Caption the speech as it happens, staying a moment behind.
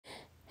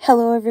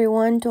Hello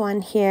everyone,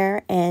 Dawn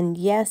here, and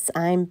yes,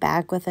 I'm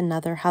back with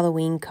another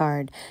Halloween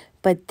card,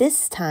 but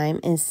this time,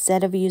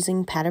 instead of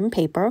using pattern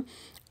paper,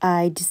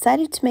 I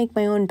decided to make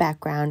my own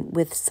background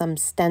with some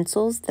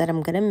stencils that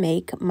I'm going to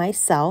make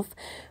myself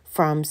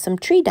from some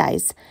tree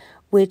dies,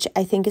 which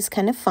I think is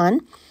kind of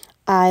fun.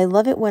 I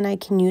love it when I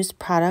can use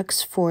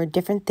products for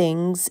different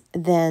things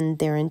than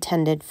they're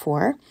intended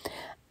for.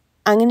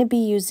 I'm going to be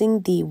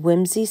using the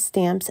Whimsy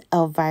Stamps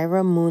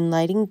Elvira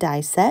Moonlighting die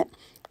set,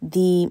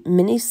 the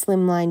Mini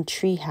Slimline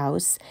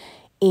Treehouse,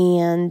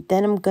 and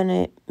then I'm going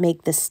to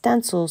make the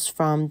stencils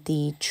from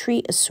the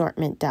tree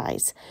assortment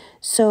dies.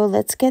 So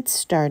let's get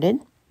started.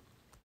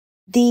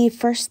 The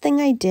first thing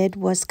I did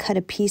was cut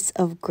a piece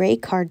of gray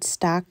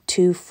cardstock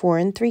to 4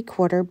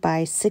 3/4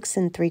 by 6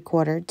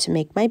 3/4 to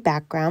make my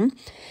background.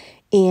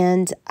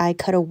 And I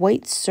cut a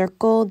white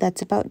circle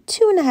that's about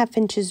 2.5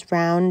 inches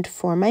round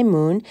for my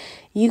moon.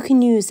 You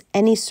can use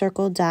any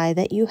circle die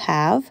that you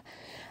have.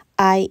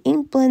 I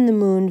ink blend the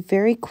moon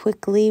very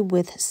quickly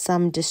with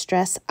some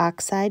Distress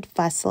Oxide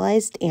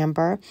Fossilized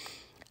Amber.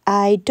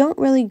 I don't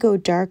really go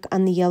dark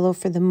on the yellow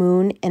for the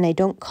moon, and I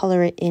don't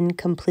color it in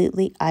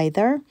completely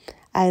either.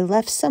 I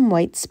left some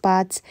white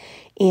spots,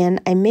 and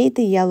I made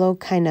the yellow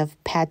kind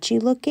of patchy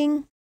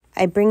looking.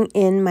 I bring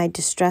in my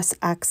Distress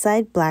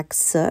Oxide Black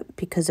Soot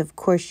because, of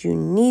course, you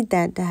need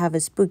that to have a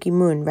spooky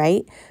moon,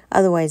 right?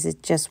 Otherwise,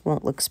 it just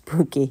won't look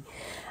spooky.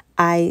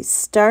 I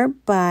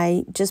start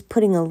by just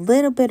putting a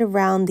little bit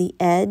around the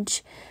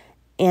edge,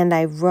 and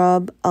I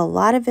rub a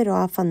lot of it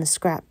off on the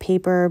scrap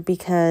paper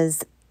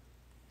because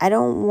I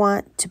don't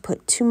want to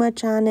put too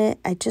much on it.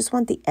 I just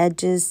want the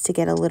edges to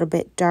get a little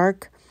bit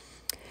dark.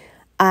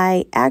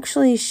 I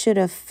actually should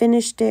have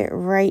finished it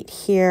right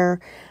here,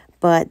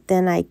 but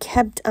then I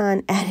kept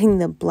on adding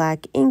the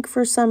black ink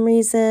for some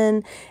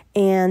reason,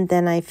 and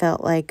then I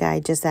felt like I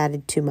just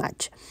added too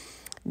much.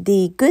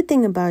 The good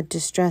thing about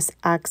Distress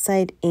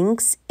Oxide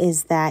inks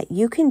is that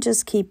you can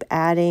just keep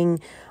adding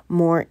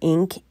more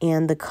ink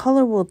and the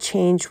color will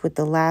change with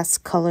the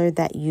last color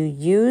that you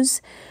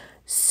use.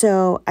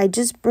 So I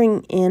just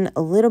bring in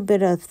a little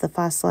bit of the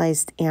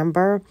Fossilized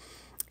Amber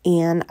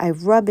and I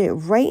rub it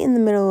right in the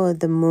middle of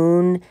the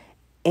moon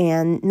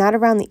and not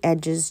around the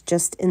edges,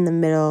 just in the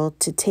middle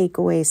to take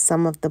away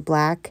some of the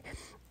black.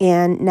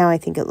 And now I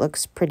think it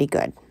looks pretty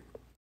good.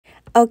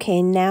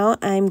 Okay, now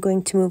I'm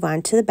going to move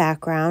on to the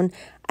background.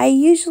 I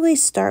usually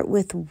start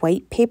with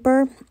white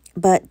paper,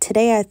 but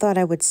today I thought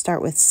I would start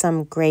with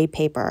some gray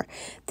paper.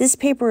 This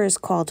paper is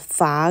called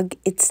Fog.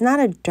 It's not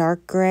a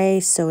dark gray,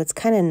 so it's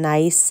kind of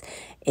nice.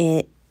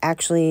 It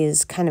actually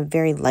is kind of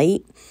very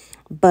light,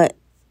 but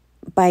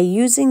by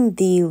using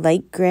the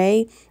light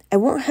gray, I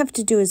won't have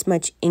to do as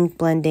much ink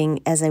blending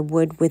as I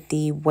would with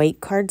the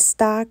white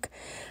cardstock.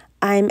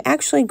 I'm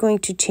actually going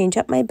to change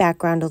up my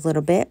background a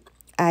little bit.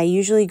 I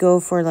usually go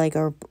for like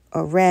a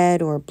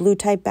red or blue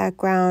type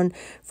background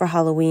for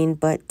Halloween,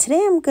 but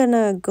today I'm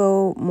gonna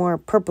go more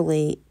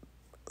purpley,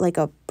 like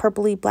a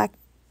purpley black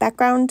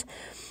background.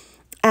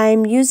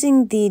 I'm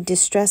using the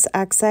Distress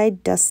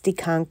Oxide Dusty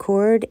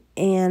Concord,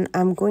 and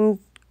I'm going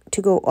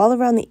to go all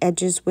around the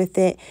edges with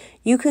it.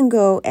 You can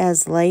go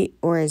as light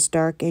or as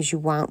dark as you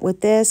want with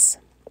this.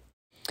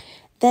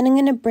 Then I'm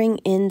going to bring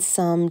in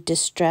some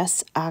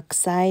Distress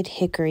Oxide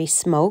Hickory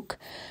Smoke.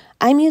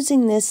 I'm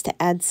using this to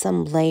add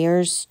some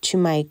layers to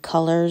my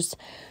colors,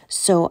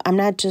 so I'm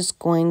not just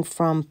going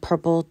from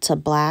purple to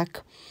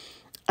black.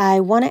 I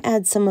want to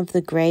add some of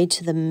the gray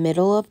to the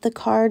middle of the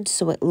card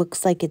so it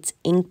looks like it's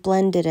ink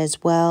blended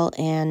as well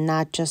and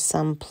not just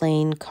some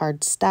plain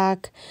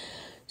cardstock.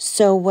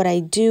 So what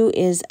I do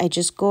is I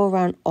just go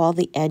around all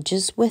the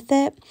edges with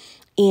it,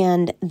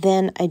 and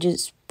then I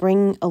just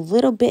bring a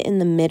little bit in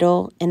the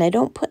middle, and I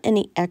don't put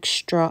any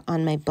extra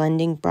on my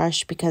blending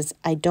brush because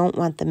I don't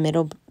want the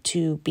middle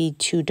to be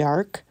too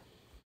dark.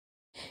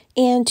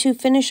 And to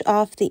finish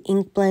off the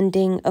ink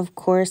blending, of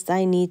course,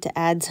 I need to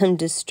add some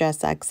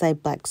Distress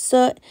Oxide Black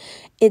Soot.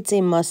 It's a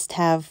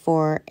must-have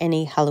for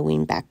any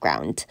Halloween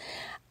background.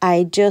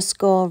 I just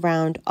go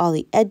around all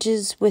the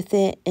edges with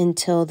it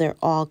until they're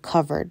all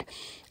covered.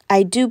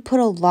 I do put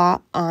a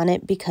lot on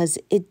it because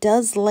it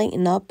does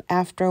lighten up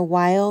after a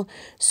while,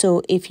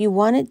 so if you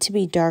want it to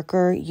be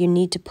darker, you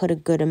need to put a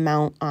good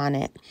amount on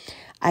it.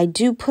 I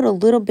do put a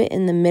little bit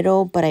in the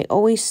middle, but I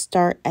always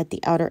start at the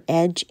outer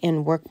edge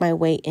and work my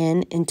way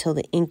in until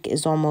the ink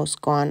is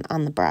almost gone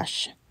on the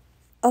brush.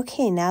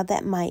 Okay, now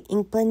that my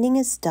ink blending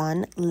is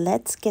done,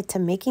 let's get to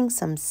making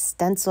some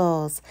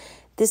stencils.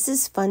 This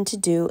is fun to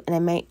do, and I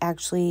might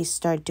actually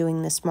start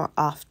doing this more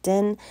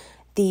often.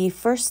 The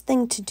first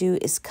thing to do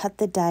is cut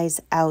the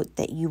dies out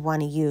that you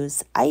want to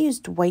use. I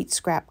used white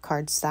scrap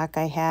cardstock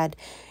I had.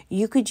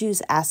 You could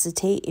use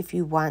acetate if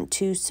you want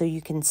to so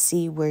you can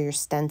see where you're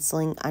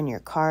stenciling on your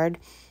card.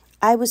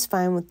 I was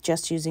fine with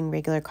just using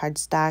regular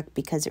cardstock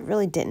because it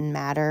really didn't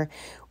matter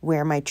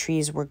where my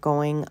trees were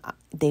going.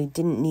 They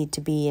didn't need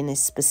to be in a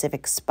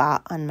specific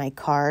spot on my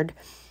card.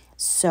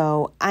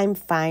 So I'm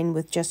fine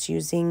with just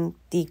using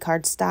the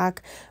cardstock,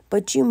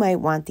 but you might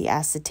want the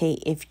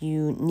acetate if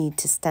you need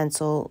to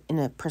stencil in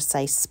a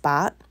precise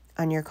spot.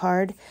 on your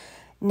card.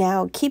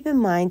 Now, keep in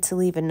mind to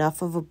leave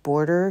enough of a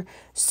border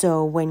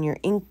so when you're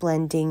ink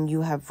blending,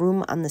 you have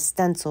room on the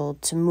stencil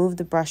to move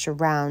the brush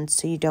around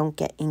so you don't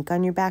get ink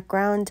on your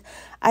background.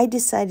 I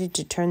decided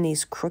to turn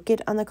these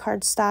crooked on the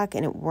cardstock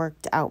and it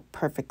worked out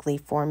perfectly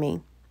for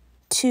me.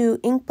 To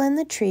ink blend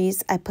the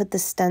trees, I put the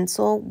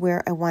stencil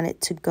where I want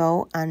it to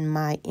go on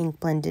my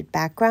ink blended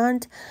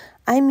background.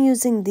 I'm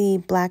using the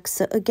black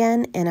soot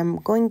again, and I'm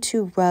going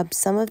to rub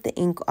some of the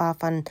ink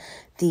off on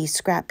the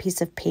scrap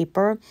piece of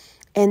paper,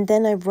 and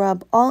then I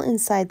rub all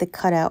inside the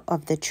cutout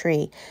of the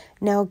tree.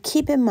 Now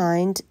keep in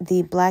mind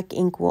the black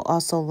ink will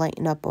also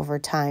lighten up over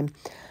time.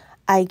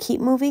 I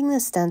keep moving the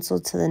stencil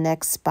to the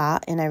next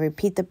spot and I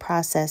repeat the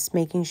process,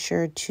 making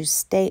sure to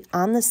stay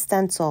on the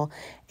stencil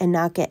and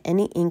not get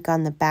any ink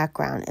on the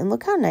background. And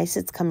look how nice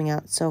it's coming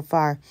out so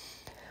far.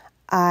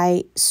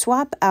 I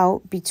swap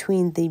out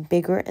between the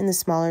bigger and the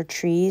smaller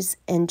trees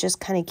and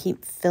just kind of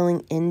keep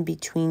filling in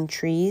between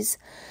trees.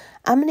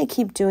 I'm going to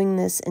keep doing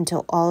this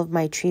until all of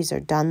my trees are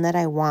done that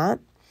I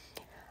want.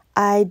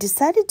 I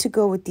decided to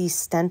go with these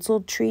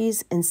stenciled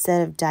trees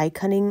instead of die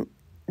cutting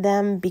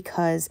them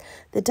because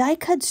the die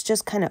cuts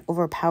just kind of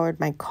overpowered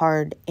my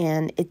card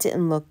and it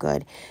didn't look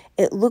good.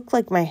 It looked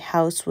like my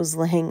house was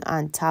laying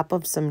on top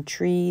of some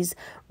trees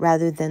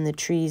rather than the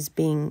trees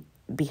being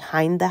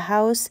behind the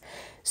house.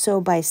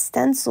 So by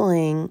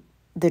stenciling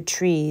the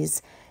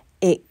trees,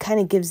 it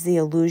kind of gives the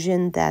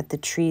illusion that the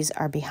trees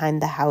are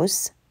behind the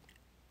house.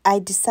 I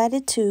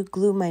decided to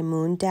glue my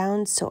moon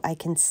down so I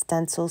can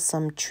stencil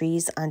some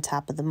trees on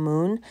top of the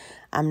moon.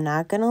 I'm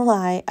not going to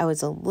lie, I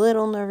was a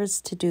little nervous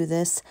to do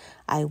this.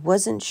 I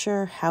wasn't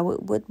sure how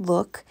it would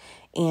look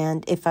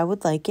and if I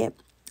would like it,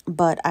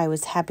 but I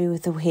was happy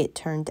with the way it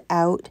turned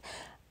out.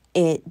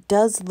 It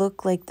does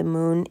look like the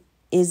moon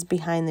is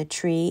behind the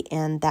tree,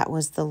 and that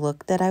was the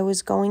look that I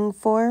was going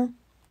for.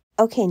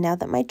 Okay, now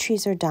that my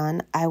trees are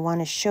done, I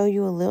want to show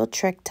you a little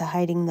trick to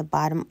hiding the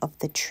bottom of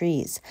the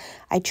trees.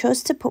 I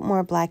chose to put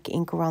more black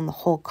ink around the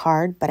whole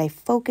card, but I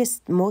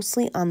focused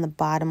mostly on the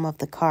bottom of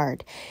the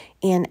card.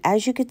 And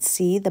as you could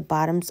see, the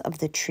bottoms of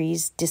the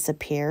trees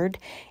disappeared,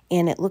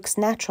 and it looks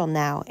natural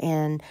now,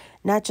 and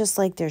not just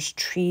like there's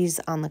trees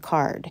on the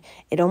card.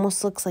 It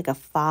almost looks like a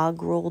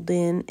fog rolled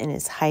in and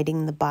is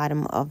hiding the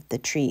bottom of the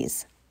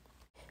trees.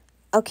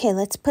 Okay,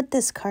 let's put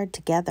this card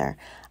together.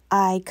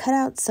 I cut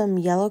out some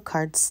yellow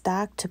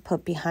cardstock to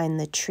put behind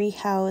the tree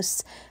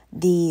house,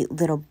 the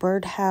little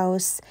bird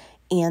house,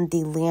 and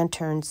the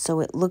lantern so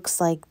it looks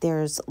like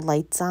there's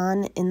lights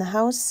on in the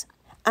house.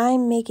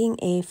 I'm making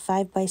a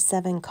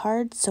 5x7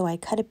 card, so I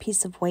cut a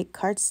piece of white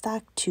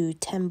cardstock to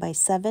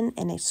 10x7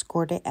 and I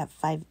scored it at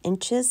 5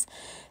 inches.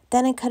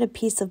 Then I cut a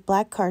piece of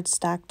black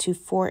cardstock to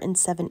 4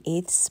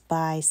 7/8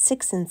 by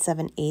 6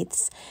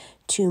 7/8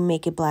 to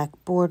make a black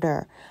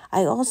border.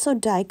 I also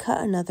die cut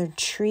another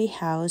tree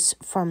house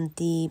from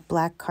the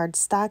black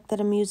cardstock that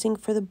I'm using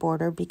for the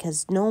border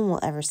because no one will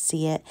ever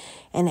see it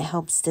and it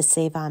helps to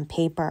save on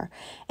paper.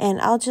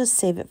 And I'll just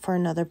save it for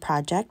another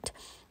project.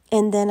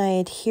 And then I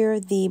adhere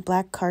the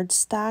black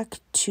cardstock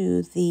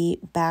to the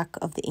back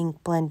of the ink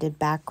blended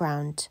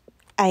background.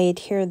 I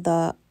adhere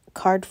the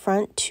card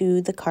front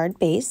to the card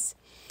base.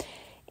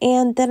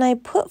 And then I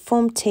put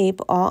foam tape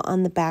all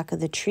on the back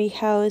of the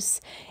treehouse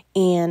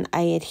and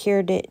I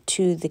adhered it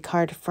to the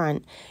card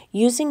front.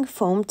 Using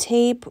foam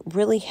tape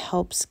really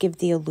helps give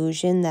the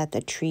illusion that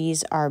the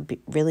trees are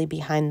really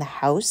behind the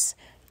house.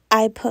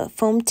 I put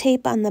foam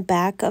tape on the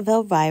back of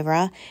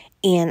Elvira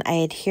and I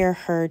adhere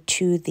her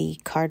to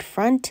the card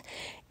front.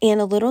 And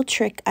a little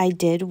trick I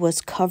did was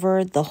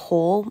cover the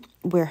hole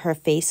where her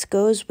face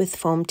goes with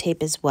foam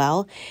tape as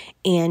well.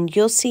 And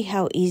you'll see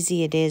how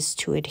easy it is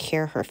to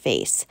adhere her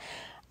face.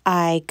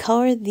 I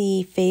color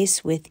the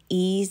face with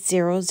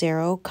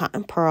E00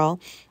 cotton pearl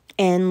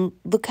and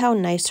look how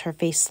nice her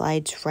face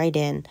slides right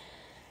in.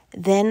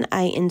 Then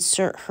I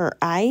insert her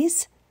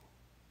eyes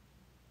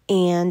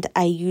and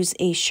I use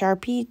a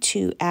Sharpie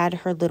to add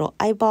her little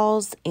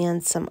eyeballs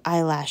and some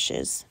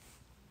eyelashes.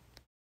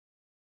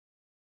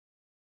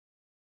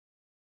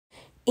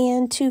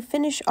 And to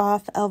finish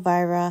off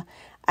Elvira,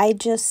 I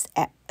just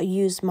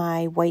use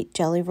my white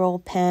Jelly Roll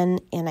pen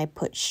and I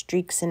put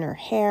streaks in her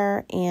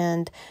hair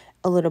and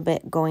a little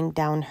bit going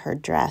down her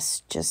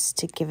dress just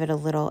to give it a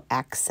little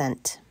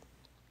accent.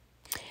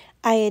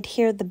 I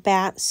adhere the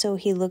bat so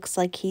he looks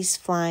like he's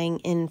flying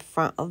in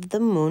front of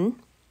the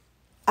moon.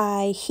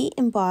 I heat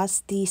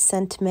embossed the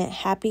sentiment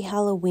Happy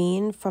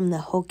Halloween from the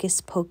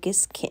Hocus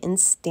Pocus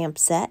Kittens stamp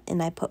set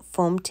and I put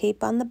foam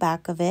tape on the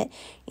back of it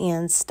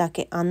and stuck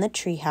it on the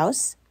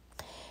treehouse.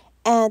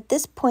 At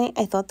this point,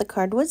 I thought the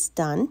card was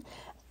done.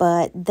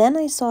 But then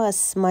I saw a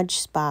smudge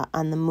spot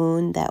on the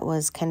moon that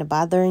was kind of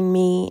bothering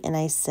me, and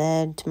I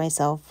said to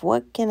myself,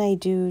 what can I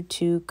do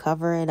to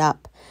cover it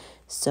up?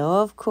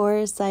 So, of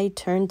course, I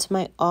turned to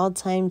my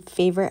all-time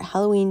favorite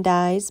Halloween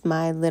dies,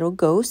 my little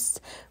ghosts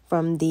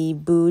from the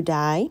Boo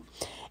die,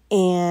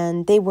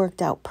 and they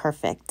worked out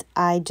perfect.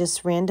 I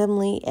just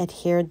randomly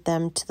adhered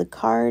them to the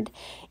card,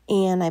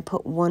 and I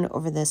put one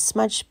over the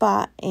smudge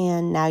spot,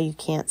 and now you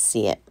can't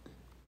see it.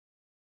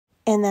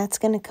 And that's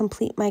going to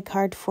complete my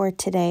card for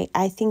today.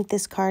 I think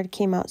this card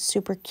came out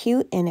super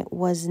cute and it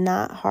was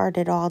not hard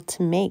at all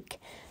to make.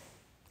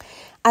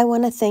 I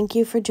want to thank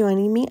you for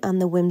joining me on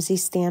the Whimsy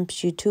Stamps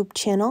YouTube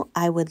channel.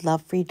 I would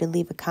love for you to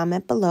leave a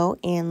comment below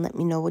and let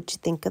me know what you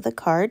think of the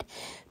card.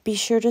 Be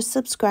sure to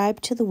subscribe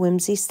to the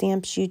Whimsy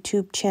Stamps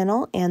YouTube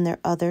channel and their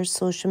other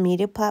social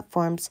media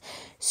platforms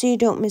so you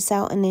don't miss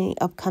out on any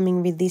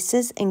upcoming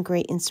releases and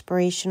great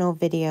inspirational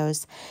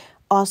videos.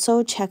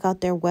 Also, check out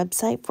their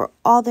website for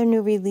all their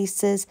new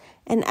releases.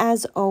 And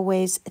as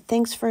always,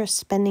 thanks for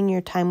spending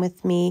your time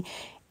with me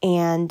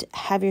and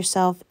have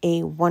yourself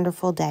a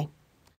wonderful day.